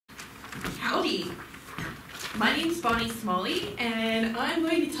Howdy. My name's Smalley, and I'm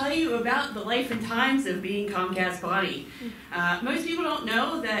going to tell you about the life and times of being Comcast Bonnie. Most people don't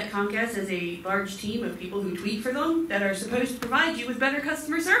know that Comcast has a large team of people who tweet for them that are supposed to provide you with better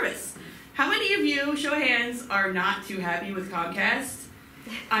customer service. How many of you, show of hands, are not too happy with Comcast?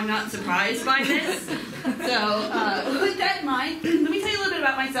 I'm not surprised by this. So with that in mind, let me tell you a little bit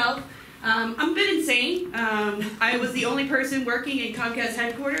about myself. I'm a bit insane. I was the only person working in Comcast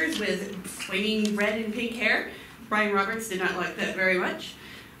headquarters with flaming red and pink hair. Brian Roberts did not like that very much.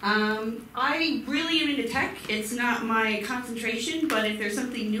 I really am into tech. It's not my concentration, but if there's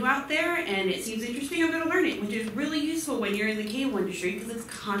something new out there and it seems interesting, I'm going to learn it, which is really useful when you're in the cable industry because it's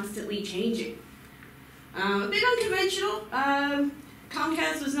constantly changing. A bit unconventional.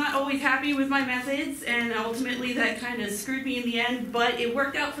 Comcast was not always happy with my methods, and ultimately that kind of screwed me in the end, but it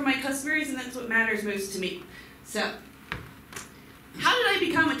worked out for my customers, and that's what matters most to me. So, how did I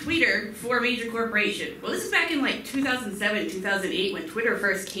become a tweeter for a major corporation? Well, this is back in like 2007, 2008, when Twitter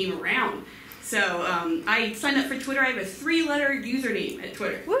first came around. So, I signed up for Twitter. I have a 3-letter username at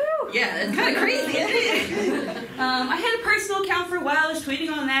Twitter. Woo! Yeah, that's kind of crazy, isn't it? I had a personal account for a while. I was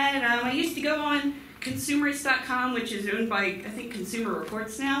tweeting on that. I used to go on consumers.com, which is owned by, I think, Consumer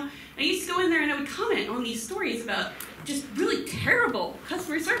Reports now. I used to go in there and I would comment on these stories about just really terrible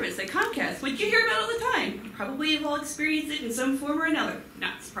customer service at Comcast, which you hear about all the time. You probably have all experienced it in some form or another.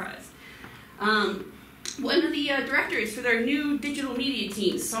 Not surprised. One of the directors for their new digital media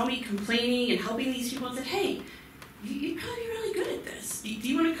team saw me complaining and helping these people and said, hey, you'd probably be really good at this. Do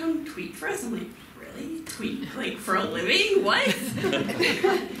you want to come tweet for us? I'm like, really? Tweet? Like, for a living? What?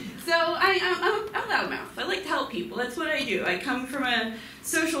 So I'm a loudmouth. I like to help people. That's what I do. I come from a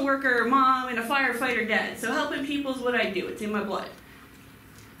social worker mom and a firefighter dad. So helping people is what I do. It's in my blood.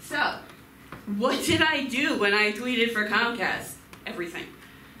 So what did I do when I tweeted for Comcast? Everything.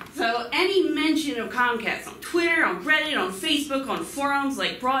 So any mention of Comcast on Twitter, on Reddit, on Facebook, on forums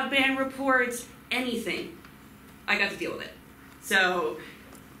like broadband reports, anything, I got to deal with it. So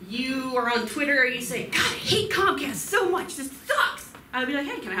you are on Twitter, you say, God, I hate Comcast so much. This sucks. I'd be like,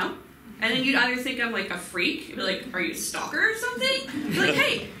 hey, can I help? And then you'd either think I'm like a freak, you'd be like, are you a stalker or something? You'd be like,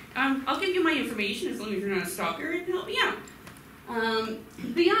 hey, I'll give you my information as long as you're not a stalker and help me out.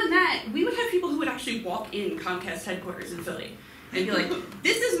 Beyond that, we would have people who would actually walk in Comcast headquarters in Philly and be like,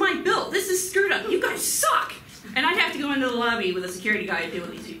 this is my bill, this is screwed up, you guys suck! And I'd have to go into the lobby with a security guy and deal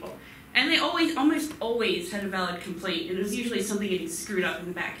with these people. And they almost always had a valid complaint, and it was usually something getting screwed up in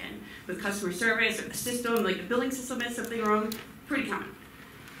the back end with customer service or the system, like the billing system had something wrong. Pretty common.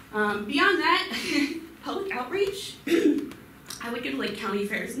 Beyond that, public outreach. I would go to like county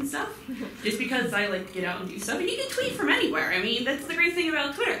fairs and stuff, just because I like to get out and do stuff. And you can tweet from anywhere. I mean, that's the great thing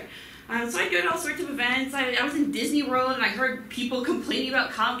about Twitter. So I'd go to all sorts of events. I was in Disney World and I heard people complaining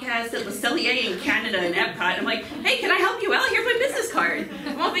about Comcast at Le Cellier in Canada and Epcot. I'm like, hey, can I help you out? Here's my business card.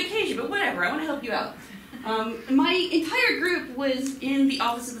 I'm on vacation, but whatever, I want to help you out. My entire group was in the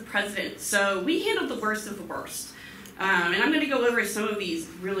Office of the President, so we handled the worst of the worst. And I'm going to go over some of these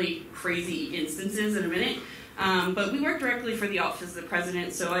really crazy instances in a minute. But we worked directly for the Office of the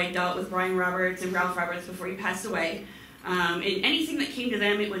President, so I dealt with Brian Roberts and Ralph Roberts before he passed away. And anything that came to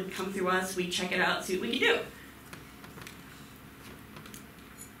them, it would come through us. We'd check it out, see what we could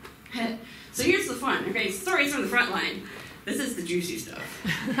do. So here's the fun. Okay, stories from the front line. This is the juicy stuff.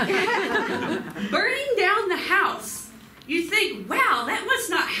 Burning down the house. You think, wow, that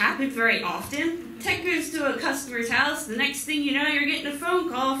must not happen very often. Tech goes to a customer's house, the next thing you know, you're getting a phone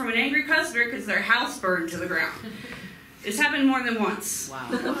call from an angry customer because their house burned to the ground. It's happened more than once.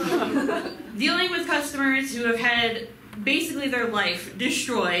 Wow. Dealing with customers who have had basically their life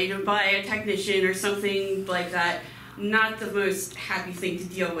destroyed by a technician or something like that, not the most happy thing to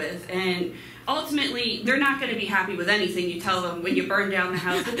deal with. And ultimately, they're not going to be happy with anything you tell them when you burn down the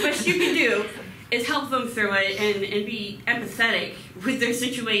house. The best you can do is help them through it and be empathetic with their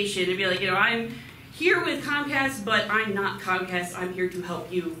situation and be like, you know, I'm here with Comcast, but I'm not Comcast. I'm here to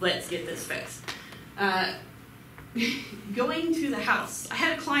help you. Let's get this fixed. Going to the house. I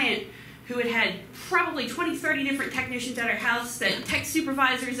had a client who had probably 20, 30 different technicians at her house, sent tech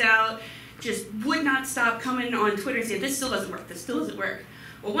supervisors out, just would not stop coming on Twitter and saying, this still doesn't work, this still doesn't work.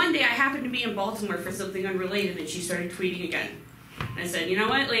 Well, one day I happened to be in Baltimore for something unrelated and she started tweeting again. And I said, you know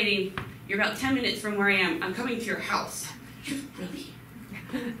what, lady? You're about 10 minutes from where I am. I'm coming to your house. She was,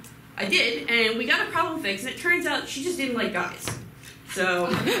 really? I did, and we got a problem fixed, and it turns out she just didn't like guys. So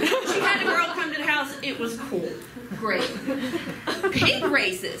she had a girl come to the house. It was cool. Great. Pig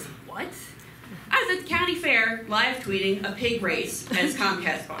races. What? I I was at the county fair live tweeting a pig race as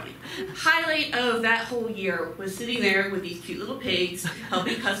Comcast Bonnie. Highlight of that whole year was sitting there with these cute little pigs,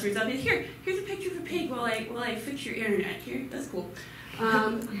 helping customers out. Here's a picture of a pig while I fix your internet. Here, that's cool.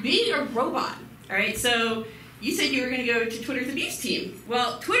 Being a robot. All right, so you said you were going to go to Twitter's abuse team.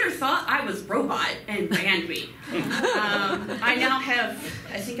 Well, Twitter thought I was robot and banned me. I now have,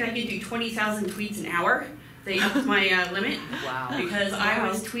 I think I can do 20,000 tweets an hour. They upped my limit. Wow. Because I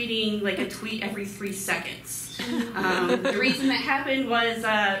was tweeting like a tweet every 3 seconds. The reason that happened was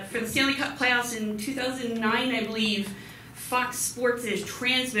for the Stanley Cup playoffs in 2009, I believe, Fox Sports'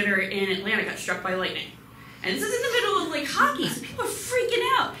 transmitter in Atlanta got struck by lightning. And this is in the middle of like hockey, so people are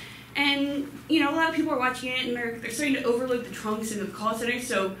freaking out. And, you know, a lot of people are watching it and they're starting to overload the trunks into the call center.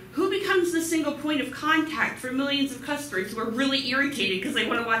 So who becomes the single point of contact for millions of customers who are really irritated because they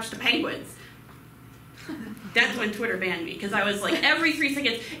want to watch the Penguins? That's when Twitter banned me, because I was like, every 3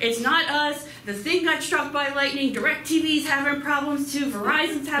 seconds, it's not us, the thing got struck by lightning, DirecTV's having problems too,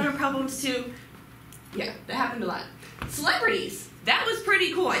 Verizon's having problems too. Yeah, that happened a lot. Celebrities, that was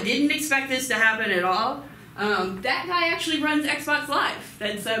pretty cool. I didn't expect this to happen at all. That guy actually runs Xbox Live.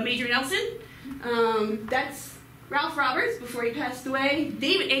 That's Major Nelson. That's Ralph Roberts before he passed away.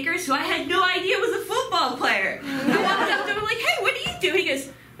 David Akers, who I had no idea was a football player. I walked up to him and like, hey, what do you do? He goes,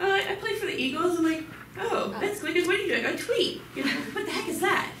 I play for the Eagles. I'm like, oh, that's good. What are you doing? I tweet. You know, what the heck is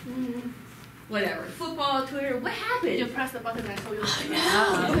that? Whatever. Football, Twitter, what happened? You pressed the button and I told you.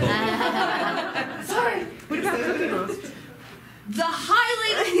 Sorry. What about Cookie Monster? The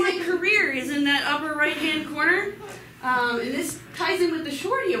highlight of my career is in that upper right-hand corner. And this ties in with the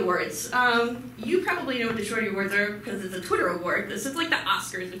Shorty Awards. You probably know what the Shorty Awards are because it's a Twitter award. This is like the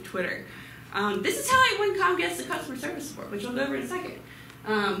Oscars of Twitter. This is how I won Comcast the Customer Service Award, which I'll go over in a second.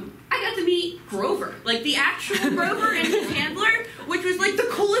 I got to meet Grover, like the actual Grover and his handler, which was like the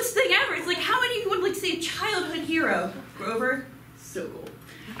coolest thing ever. It's like, how many of you would like to see a childhood hero? Grover, so cool.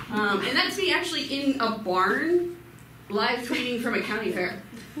 And that's me actually in a barn, live tweeting from a county fair.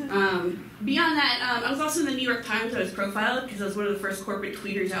 Beyond that, I was also in the New York Times. I was profiled because I was one of the first corporate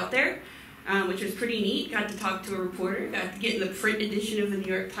tweeters out there, which was pretty neat. Got to talk to a reporter, got to get in the print edition of the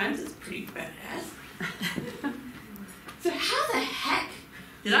New York Times. It's pretty badass. So how the heck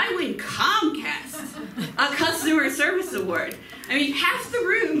did I win Comcast, a customer service award? I mean, half the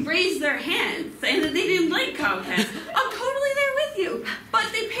room raised their hands saying that they didn't like Comcast. I'm totally there with you,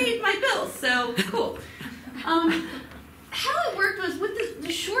 but they paid my bills, so cool. How it worked was with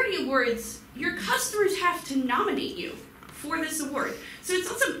the Shorty Awards, your customers have to nominate you for this award. So it's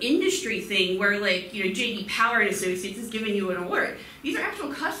not some industry thing where, like, you know, J.D. Power and Associates is giving you an award. These are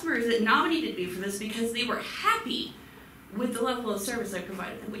actual customers that nominated me for this because they were happy with the level of service I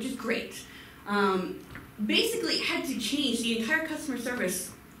provided them, which is great. Basically, it had to change the entire customer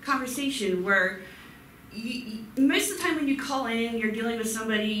service conversation where most of the time when you call in, you're dealing with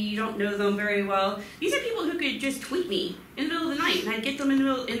somebody, you don't know them very well. These are people who could just tweet me in the middle of the night, and I'd get them in the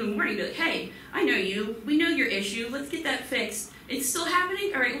morning, be like, hey, I know you, we know your issue, let's get that fixed. It's still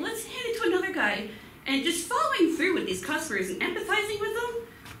happening? All right, well, let's hand it to another guy. And just following through with these customers and empathizing with them,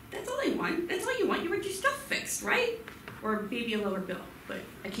 that's all they want. That's all you want. You want your stuff fixed, right? Or maybe a lower bill, but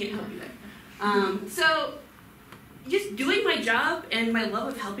I can't help you there. So just doing my job and my love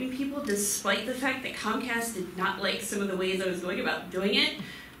of helping people, despite the fact that Comcast did not like some of the ways I was going about doing it,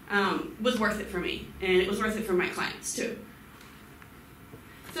 was worth it for me. And it was worth it for my clients, too.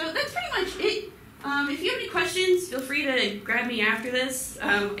 So that's pretty much it. If you have any questions, feel free to grab me after this.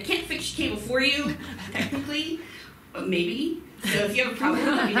 I can't fix your cable for you, technically, but maybe. So if you have a problem,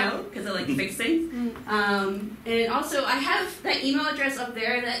 let me know, because I like to fix things. And also, I have that email address up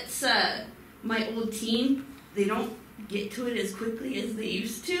there. That's my old team. They don't get to it as quickly as they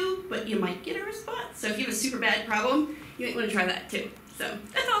used to, but you might get a response. So if you have a super bad problem, you might want to try that too. So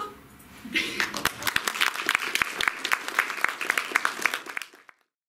that's all.